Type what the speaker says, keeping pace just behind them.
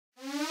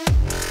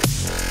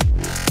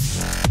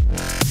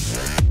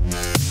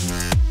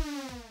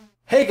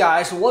Hey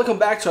guys, and welcome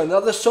back to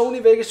another Sony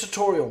Vegas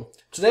tutorial.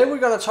 Today we're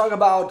going to talk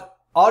about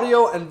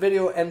audio and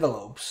video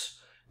envelopes.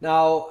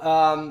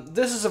 Now,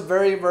 this is a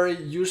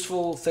very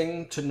useful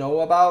thing to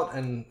know about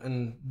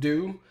and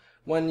do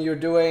when you're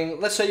doing,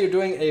 let's say you're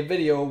doing a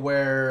video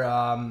where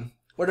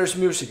there's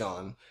music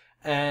on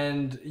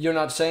and you're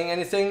not saying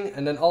anything,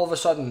 and then all of a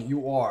sudden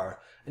you are,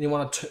 and you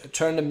want to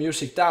turn the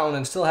music down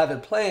and still have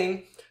it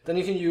playing. Then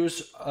you can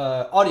use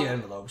audio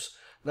envelopes.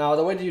 Now,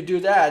 the way that you do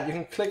that, you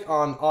can click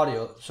on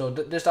audio. So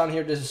this down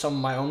here, this is some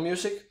of my own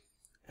music,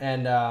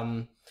 and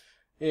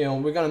you know,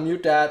 we're gonna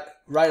mute that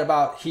right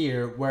about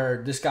here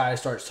where this guy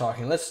starts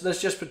talking.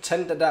 Let's just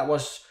pretend that that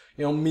was,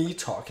 you know, me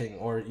talking,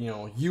 or you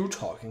know, you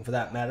talking for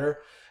that matter.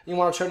 You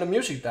want to turn the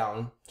music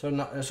down so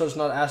it's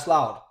not as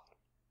loud.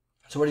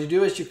 So what you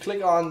do is you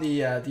click on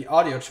the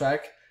audio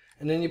track,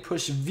 and then you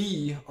push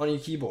V on your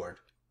keyboard.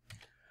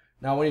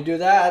 Now, when you do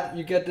that,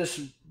 you get this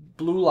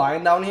blue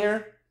line down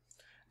here.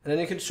 And then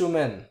you can zoom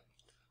in.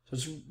 So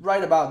it's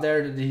right about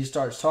there that he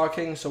starts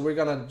talking. So we're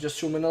gonna just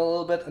zoom in a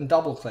little bit and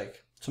double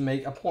click to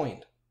make a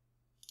point.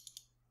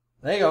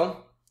 There you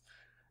go.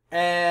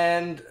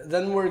 And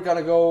then we're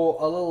gonna go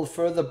a little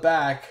further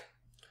back.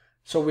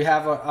 So we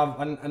have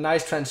a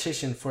nice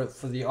transition for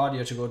the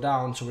audio to go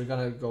down. So we're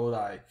gonna go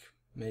like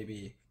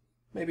maybe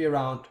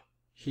around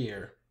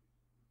here.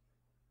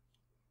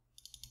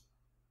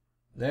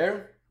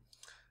 There.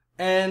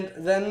 And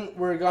then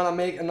we're gonna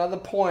make another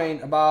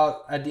point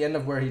about at the end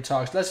of where he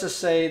talks. Let's just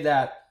say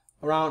that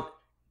around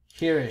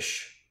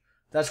here-ish.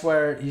 That's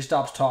where he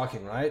stops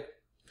talking, right?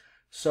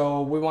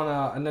 So we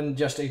wanna, and then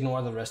just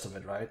ignore the rest of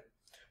it, right?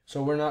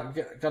 So we're not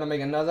gonna make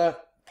another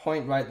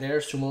point right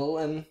there, zoom a little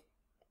in,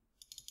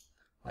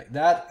 like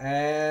that,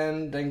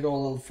 and then go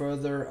a little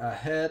further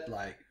ahead,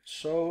 like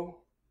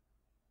so.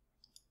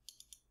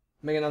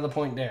 Make another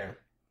point there.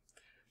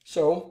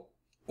 So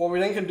what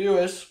we then can do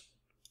is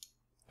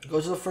go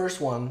to the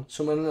first one,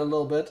 zoom in a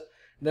little bit,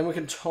 then we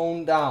can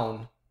tone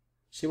down.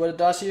 See what it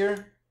does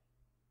here?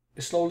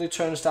 It slowly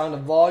turns down the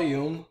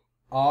volume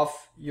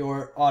of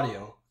your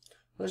audio.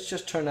 Let's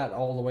just turn that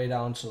all the way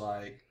down to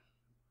like,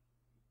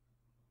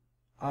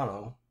 I don't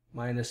know,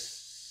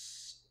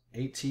 minus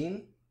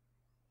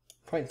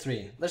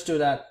 18.3. Let's do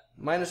that,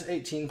 minus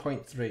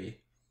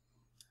 18.3.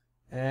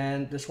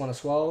 And this one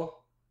as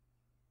well.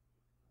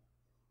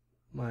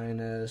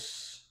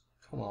 Minus,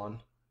 come on.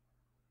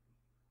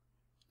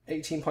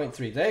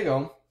 18.3. There you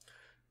go.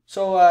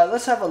 So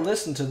let's have a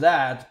listen to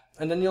that,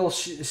 and then you'll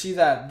see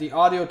that the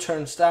audio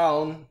turns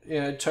down.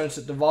 You know, it turns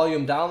the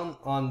volume down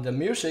on the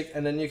music,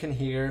 and then you can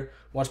hear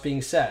what's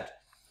being said.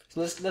 So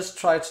let's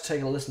try to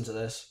take a listen to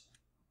this.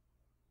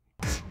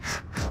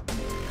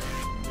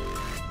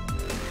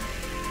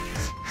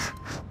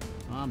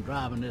 I'm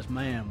driving this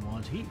man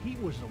once. He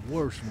was the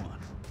worst one.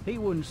 He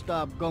wouldn't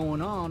stop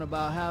going on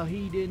about how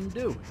he didn't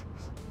do it.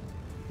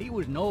 He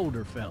was an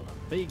older fella,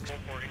 big.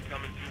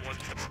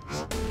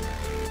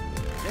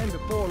 Then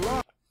before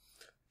long.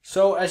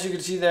 So as you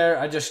can see there,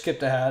 I just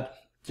skipped ahead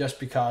just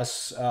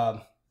because I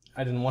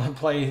didn't want to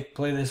play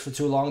this for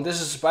too long. This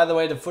is, by the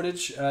way, the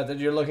footage that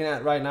you're looking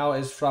at right now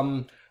is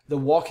from The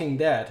Walking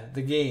Dead,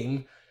 the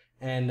game,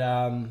 and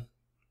a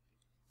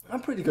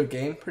pretty good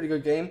game,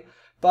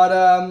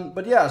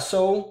 But yeah,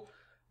 so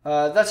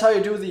that's how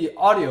you do the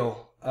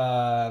audio,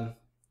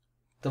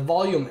 the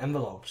volume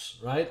envelopes,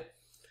 right?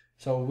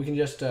 So we can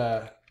just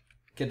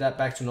get that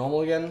back to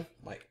normal again,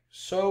 like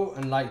so,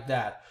 and like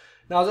that.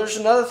 Now there's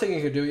another thing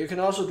you could do. You can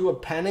also do a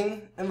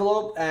panning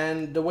envelope,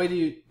 and the way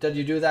that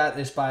you do that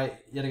is by,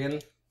 yet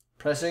again,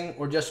 pressing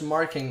or just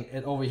marking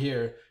it over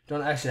here. You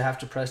don't actually have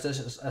to press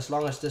this, as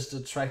long as this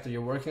is the track that you're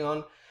working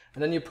on.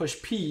 And then you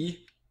push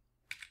P,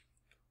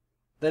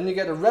 then you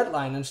get a red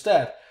line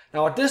instead.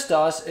 Now what this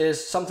does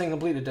is something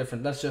completely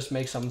different. Let's just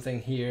make something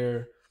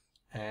here,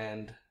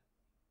 and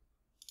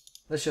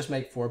let's just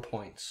make 4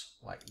 points,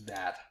 like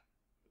that.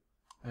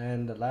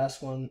 And the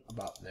last one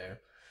about there.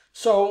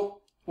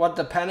 So what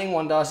the panning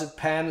one does, it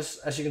pans,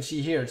 as you can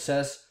see here, it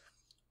says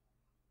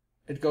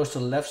it goes to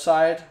the left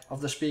side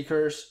of the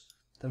speakers,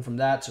 then from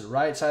that to the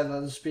right side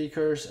of the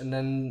speakers, and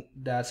then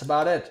that's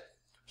about it.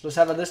 So let's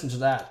have a listen to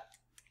that.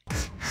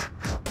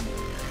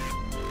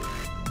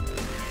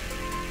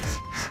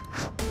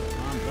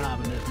 I'm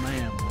driving this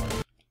man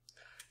once.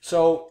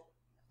 So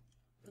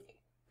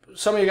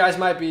some of you guys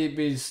might be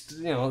you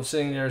know,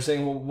 sitting there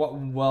saying,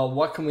 well,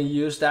 what can we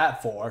use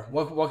that for?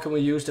 What can we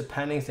use the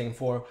panning thing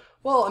for?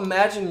 Well,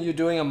 imagine you're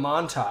doing a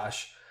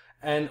montage,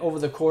 and over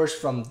the course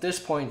from this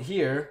point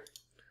here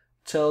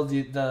till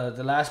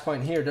the last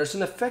point here, there's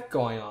an effect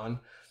going on.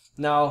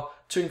 Now,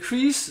 to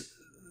increase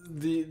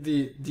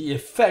the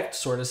effect,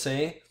 sort of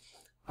say,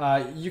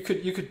 you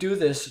could do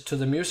this to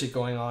the music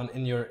going on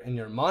in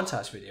your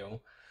montage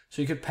video.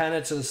 So you could pan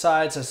it to the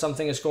sides as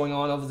something is going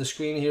on over the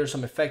screen here,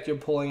 some effect you're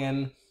pulling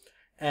in,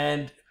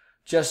 and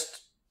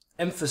just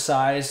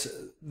emphasize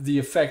the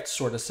effect,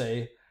 sort of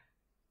say,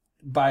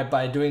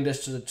 by doing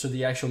this to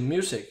the actual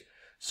music.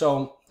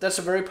 So that's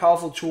a very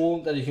powerful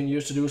tool that you can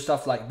use to do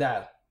stuff like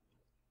that.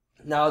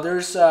 Now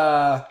there's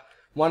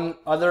One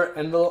other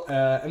envelope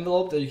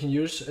that you can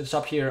use, it's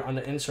up here on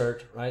the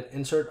insert, right?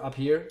 Insert up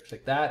here,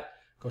 click that,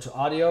 go to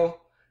audio.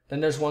 Then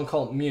there's one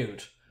called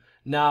mute.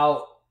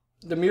 Now,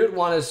 the mute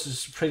one is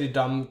just pretty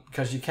dumb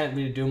because you can't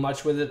really do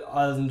much with it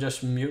other than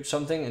just mute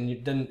something.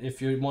 And then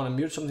if you want to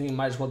mute something, you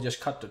might as well just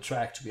cut the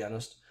track, to be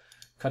honest.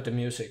 Cut the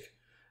music.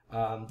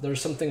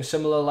 There's something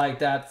similar like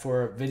that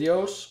for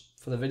videos,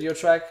 for the video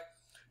track.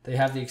 They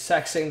have the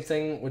exact same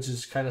thing, which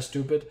is kind of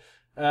stupid.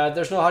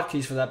 There's no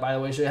hotkeys for that, by the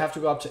way, so you have to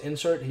go up to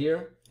insert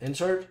here,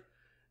 insert,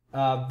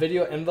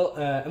 video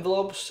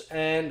envelopes,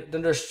 and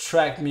then there's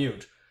track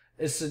mute.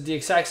 It's the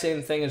exact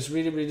same thing. It's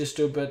really, really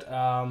stupid.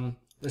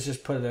 Let's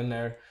just put it in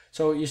there.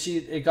 So you see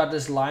it got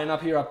this line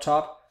up here up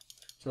top.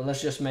 So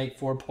let's just make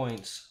 4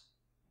 points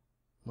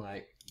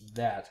like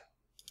that.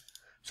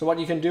 So what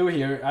you can do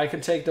here, I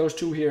can take those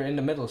two here in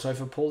the middle. So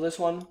if I pull this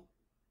one,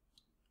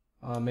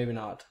 maybe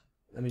not.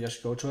 Let me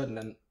just go to it and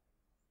then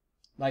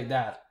like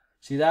that.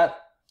 See that?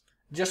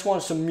 Just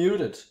wants to mute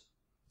it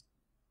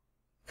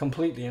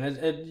completely,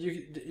 and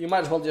you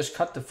might as well just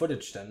cut the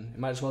footage. Then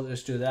you might as well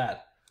just do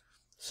that.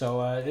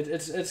 So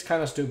it's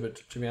kind of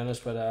stupid, to be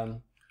honest, but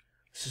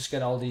let's just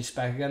get all these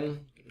back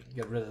again,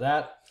 get rid of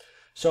that.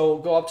 So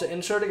go up to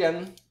insert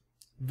again,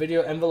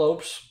 video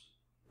envelopes,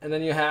 and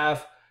then you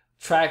have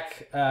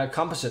track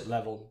composite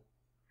level.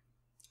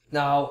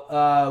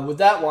 Now with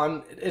that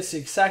one, it's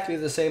exactly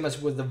the same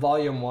as with the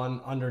volume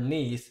one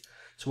underneath.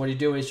 So what you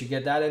do is you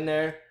get that in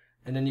there,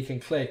 and then you can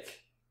click.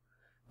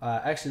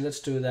 Actually,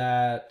 let's do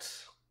that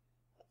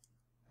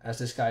as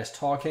this guy is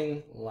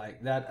talking,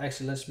 like that.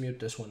 Actually, let's mute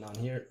this one down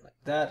here, like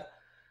that.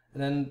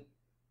 And then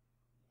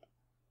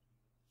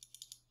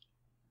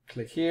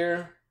click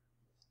here.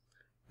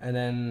 And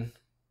then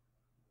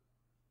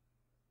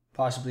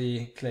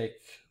possibly click,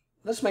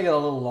 let's make it a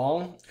little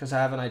long, because I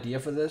have an idea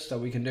for this that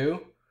we can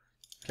do.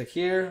 Click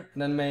here,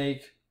 and then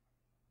make,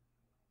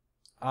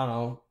 I don't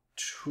know,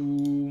 2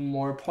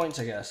 more points,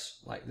 I guess.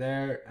 Like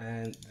there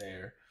and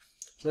there.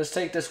 So let's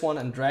take this one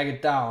and drag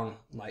it down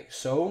like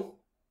so.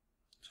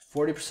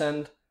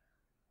 40%.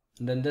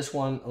 And then this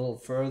one a little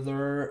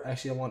further.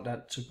 Actually, I want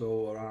that to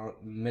go around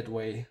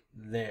midway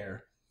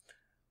there.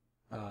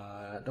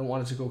 I don't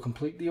want it to go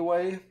completely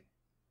away.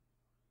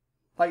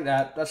 Like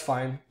that. That's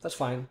fine. That's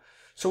fine.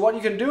 So what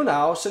you can do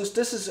now, since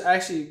this is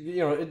actually, you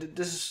know,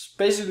 this is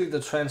basically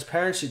the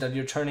transparency that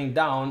you're turning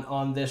down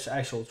on this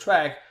actual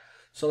track.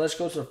 So let's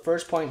go to the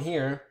first point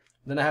here.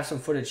 Then I have some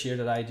footage here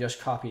that I just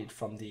copied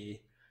from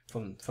the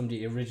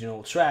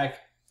original track.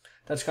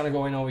 That's gonna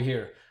go in over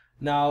here.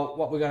 Now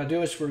what we're gonna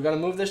do is we're gonna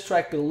move this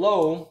track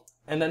below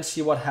and then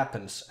see what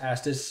happens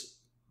as this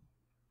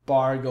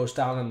bar goes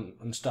down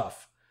and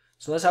stuff.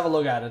 So let's have a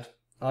look at it.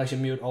 I'll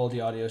actually mute all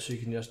the audio so you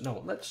can just,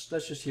 no, let's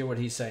just hear what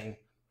he's saying.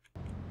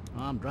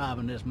 I'm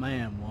driving this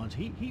man once.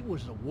 He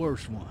was the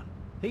worst one.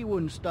 He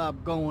wouldn't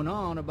stop going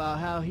on about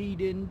how he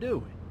didn't do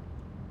it.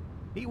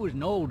 He was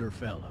an older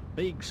fella,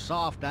 big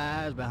soft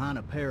eyes behind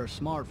a pair of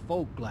smart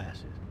folk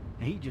glasses.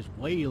 And he just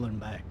wailing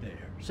back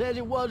there. Says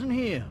it wasn't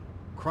him.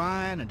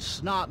 Crying and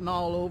snotting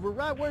all over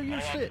right where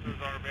you're sitting.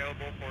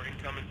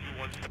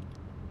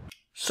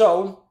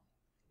 So,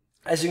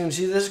 as you can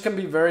see, this can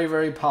be very,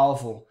 very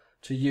powerful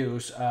to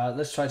use.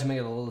 Let's try to make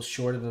it a little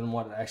shorter than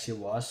what it actually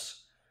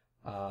was.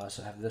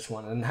 So have this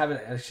one and have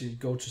it actually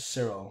go to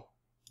 0.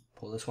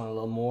 Pull this one a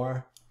little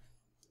more.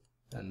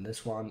 Then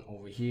this one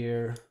over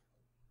here.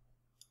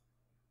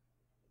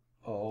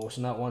 Oh,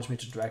 so now it wants me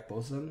to drag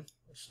both of them.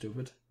 That's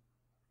stupid.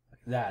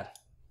 Like that.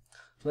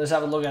 So let's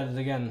have a look at it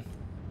again.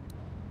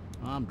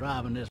 I'm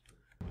driving this.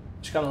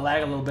 Just gotta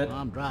lag a little bit.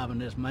 I'm driving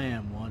this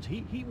man once.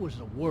 He was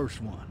the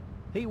worst one.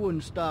 He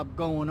wouldn't stop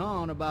going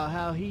on about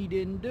how he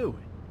didn't do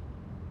it.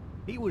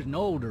 He was an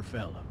older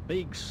fella,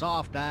 big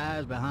soft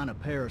eyes behind a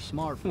pair of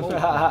smart folk.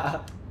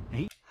 That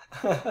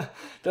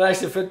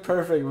actually fit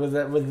perfect with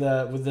that,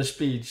 with the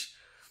speech.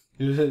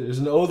 He was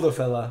an older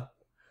fella.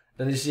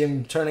 Then you see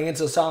him turning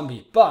into a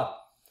zombie. But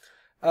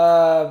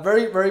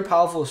very, very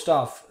powerful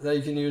stuff that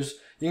you can use.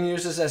 You can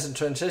use this as a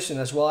transition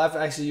as well. I've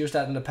actually used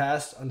that in the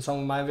past on some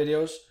of my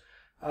videos.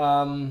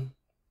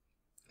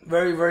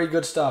 Very, very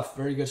good stuff.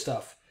 Very good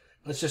stuff.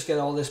 Let's just get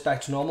all this back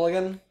to normal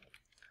again,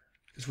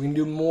 because we can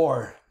do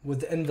more with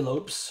the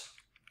envelopes.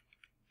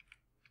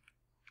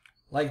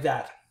 Like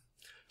that.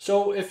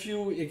 So if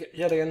you,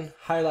 yet again,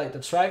 highlight the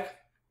track,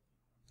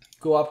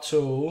 go up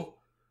to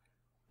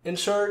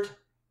Insert,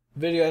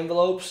 Video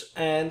Envelopes,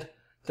 and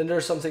then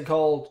there's something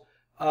called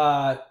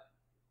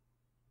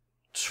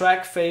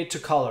Track Fade to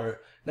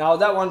Color. Now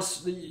that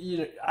one's,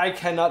 I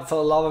cannot for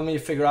the love of me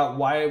figure out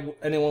why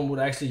anyone would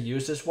actually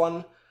use this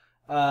one.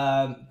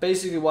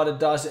 Basically what it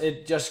does,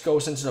 it just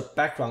goes into the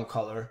background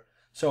color.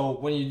 So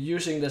when you're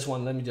using this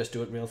one, let me just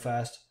do it real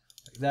fast.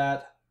 Like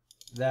that,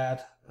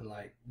 that, and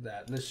like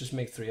that. Let's just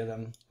make 3 of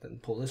them, then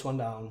pull this one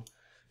down.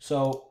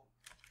 So,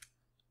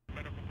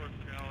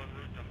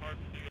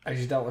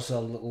 actually that was a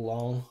little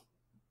long.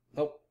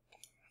 Nope.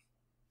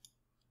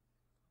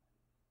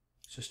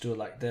 Let's just do it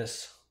like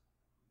this.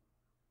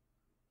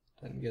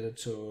 Then get it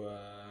to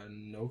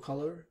no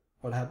color.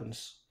 What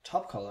happens?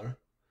 Top color.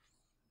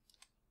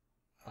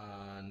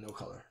 no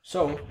color.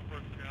 So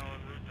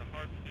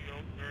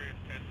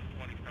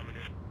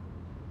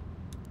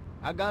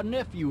I got a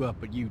nephew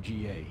up at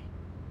UGA.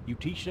 You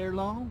teach there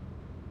long?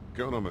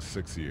 Going on my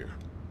 6th year.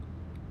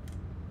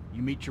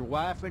 You meet your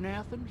wife in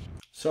Athens?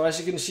 So as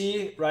you can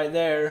see right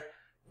there,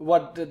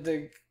 what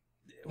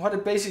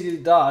it basically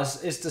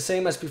does is the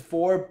same as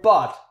before,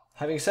 but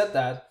having said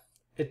that,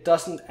 it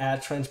doesn't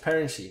add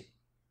transparency.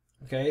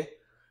 Okay,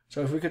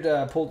 so if we could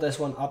pull this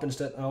one up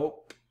instead.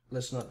 Oh,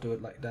 let's not do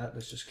it like that.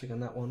 Let's just click on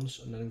that once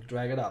and then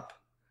drag it up.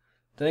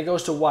 Then it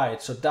goes to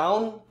white. So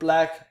down,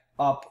 black,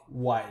 up,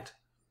 white.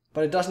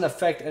 But it doesn't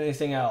affect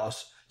anything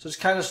else. So it's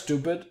kind of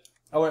stupid.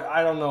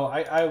 I don't know.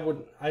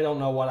 I don't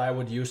know what I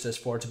would use this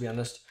for, to be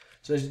honest.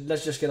 So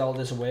let's just get all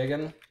this away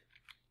again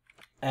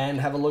and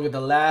have a look at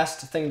the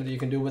last thing that you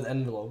can do with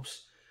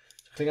envelopes.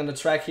 So click on the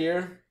track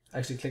here.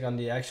 Actually, click on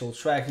the actual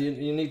track. You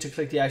need to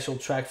click the actual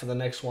track for the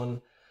next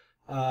one.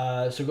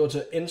 So go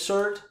to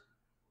Insert,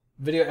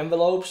 Video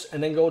Envelopes,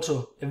 and then go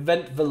to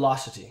Event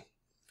Velocity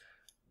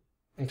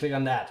and click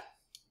on that.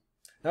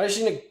 Now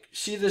you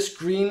see this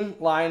green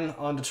line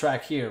on the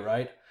track here,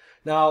 right?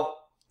 Now,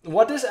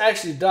 what this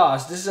actually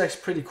does, this is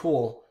actually pretty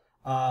cool.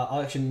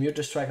 I'll actually mute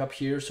this track up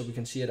here so we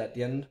can see it at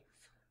the end.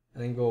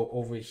 And then go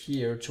over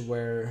here to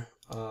where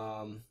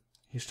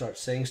he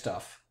starts saying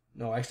stuff.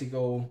 No, actually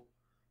go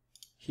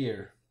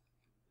here,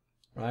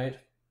 right?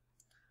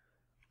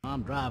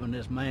 I'm driving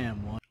this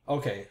man one.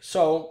 Okay,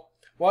 so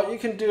what you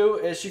can do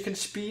is you can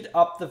speed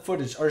up the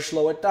footage or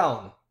slow it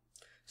down.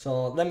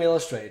 So let me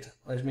illustrate.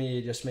 Let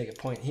me just make a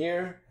point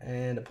here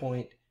and a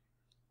point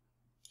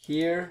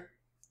here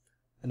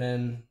and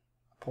then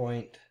a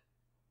point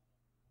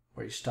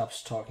where he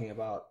stops talking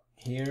about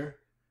here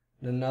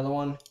and another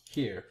one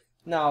here.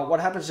 Now what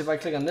happens if I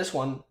click on this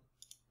one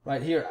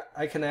right here?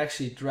 I can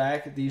actually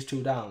drag these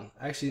two down.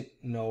 Actually,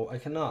 no, I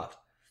cannot,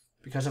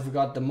 because I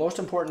forgot the most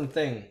important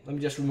thing. Let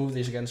me just remove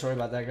these again. Sorry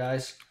about that,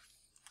 guys.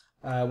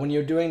 When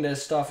you're doing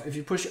this stuff, if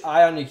you push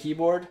I on your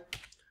keyboard,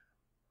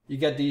 you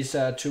get these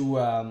two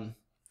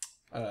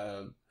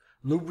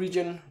loop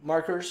region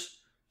markers.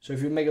 So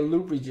if you make a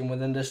loop region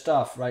within this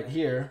stuff right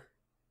here,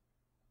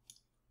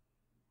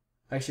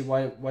 actually,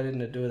 why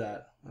didn't it do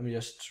that? Let me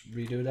just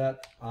redo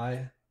that.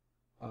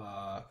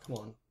 Come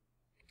on.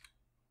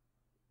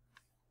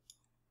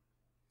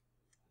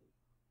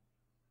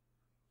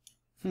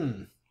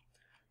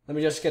 Let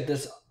me just get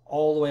this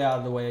all the way out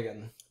of the way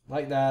again,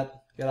 like that.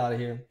 Get out of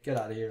here. Get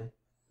out of here.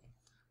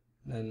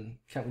 Then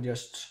can't we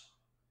just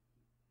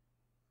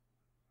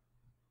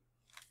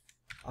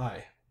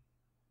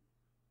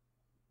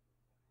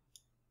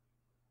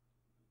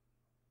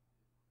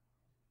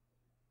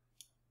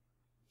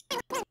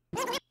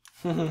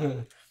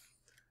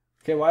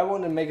Okay, why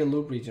won't it make a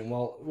loop region?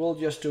 Well, we'll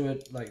just do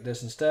it like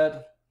this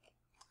instead.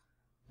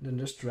 Then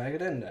just drag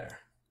it in there.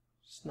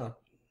 It's not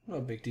a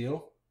big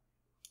deal.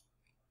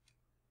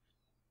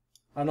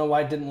 I don't know why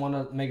I didn't want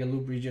to make a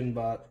loop region,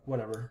 but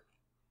whatever.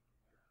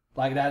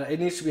 Like that, it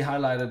needs to be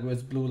highlighted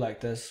with blue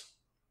like this.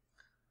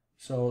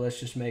 So let's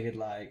just make it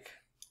like,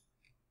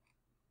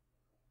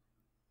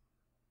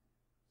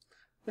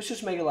 let's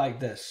just make it like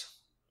this.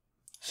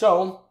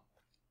 So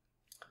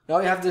now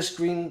you have this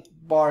green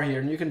bar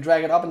here and you can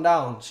drag it up and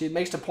down. See, it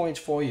makes the points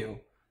for you.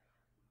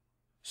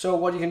 So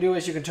what you can do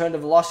is you can turn the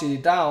velocity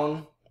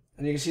down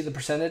and you can see the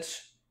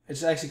percentage.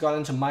 It's actually gone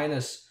into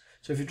minus.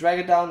 So if you drag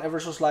it down ever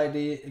so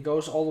slightly, it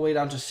goes all the way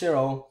down to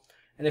 0.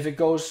 And if it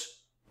goes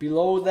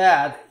below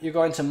that, you're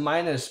going to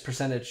minus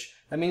percentage.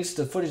 That means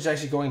the footage is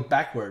actually going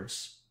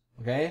backwards.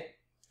 Okay?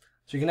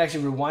 So you can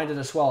actually rewind it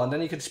as well. And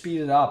then you can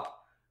speed it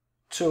up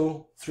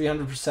to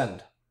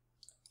 300%.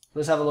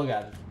 Let's have a look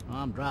at it.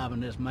 I'm driving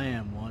this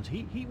man once.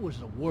 He was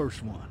the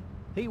worst one.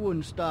 He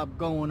wouldn't stop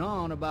going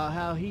on about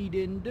how he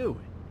didn't do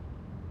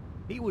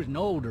it. He was an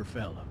older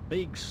fella,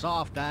 big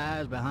soft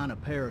eyes behind a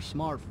pair of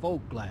smart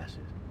folk glasses.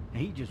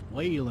 And he just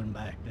wailing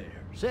back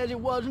there. Says it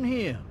wasn't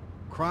him.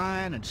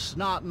 Crying and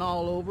snotting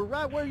all over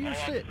right where you're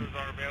sitting.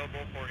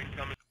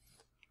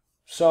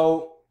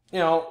 So, you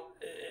know,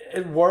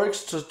 it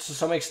works to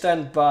some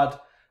extent,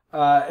 but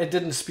it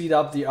didn't speed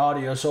up the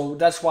audio. So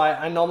that's why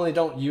I normally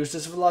don't use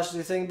this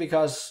velocity thing,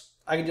 because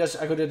I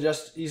could have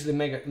just easily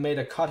made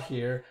a cut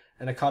here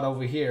and a cut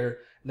over here,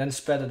 and then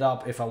sped it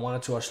up if I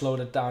wanted to, or slowed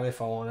it down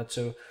if I wanted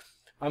to.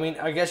 I mean,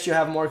 I guess you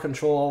have more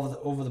control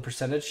over the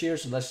percentage here.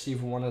 So let's see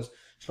if we want to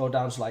slow it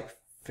down to like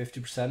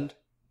 50%.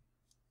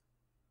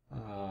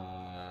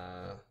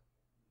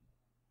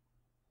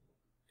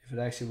 If it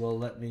actually will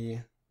let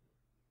me,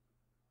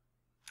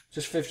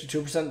 just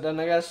 52% then,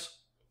 I guess.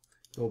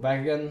 Go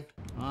back again.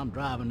 I'm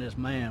driving this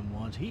man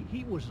once.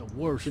 He was the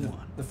worst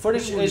one. The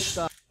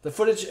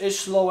footage is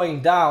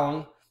slowing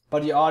down,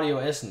 but the audio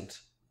isn't,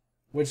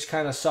 which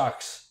kind of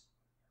sucks.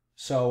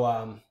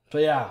 So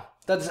yeah,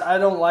 I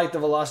don't like the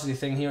velocity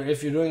thing here.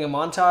 If you're doing a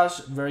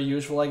montage, very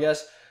useful, I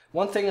guess.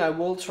 One thing I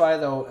will try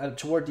though,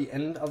 toward the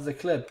end of the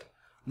clip,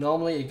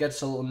 normally it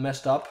gets a little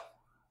messed up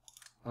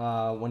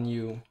when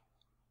you.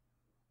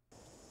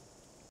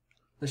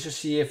 Let's just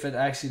see if it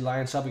actually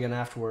lines up again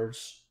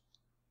afterwards.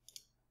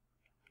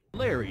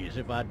 hilarious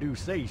if I do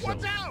say so.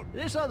 Watch out!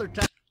 This other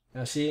time...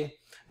 Now see,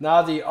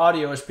 now the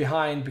audio is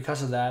behind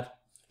because of that.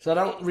 So I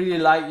don't really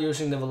like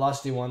using the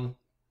velocity one.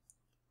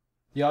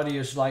 The audio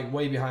is like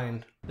way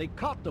behind. They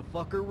caught the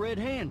fucker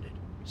red-handed.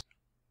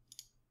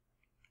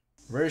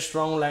 Very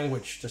strong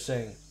language, just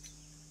saying.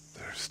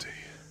 Thirsty.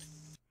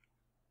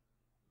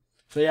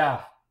 So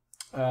yeah.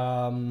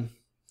 But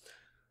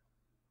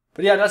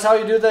yeah, that's how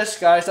you do this,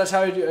 guys. That's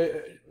how you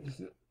do,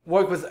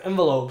 work with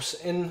envelopes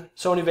in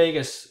Sony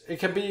Vegas. It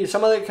can be,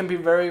 some of it can be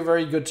very,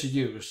 very good to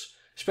use.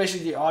 Especially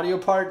the audio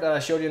part that I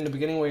showed you in the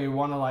beginning, where you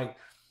want to like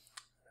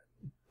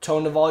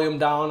tone the volume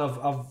down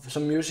of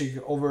some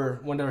music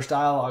over when there's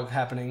dialogue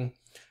happening.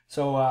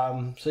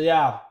 So so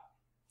yeah,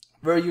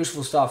 very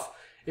useful stuff.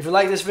 If you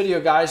like this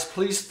video, guys,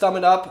 please thumb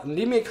it up and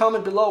leave me a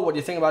comment below what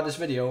you think about this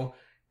video,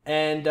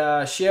 and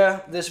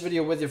share this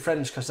video with your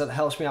friends, because that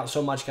helps me out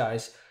so much,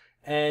 guys.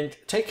 And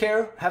take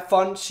care, have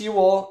fun, see you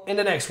all in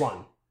the next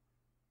one.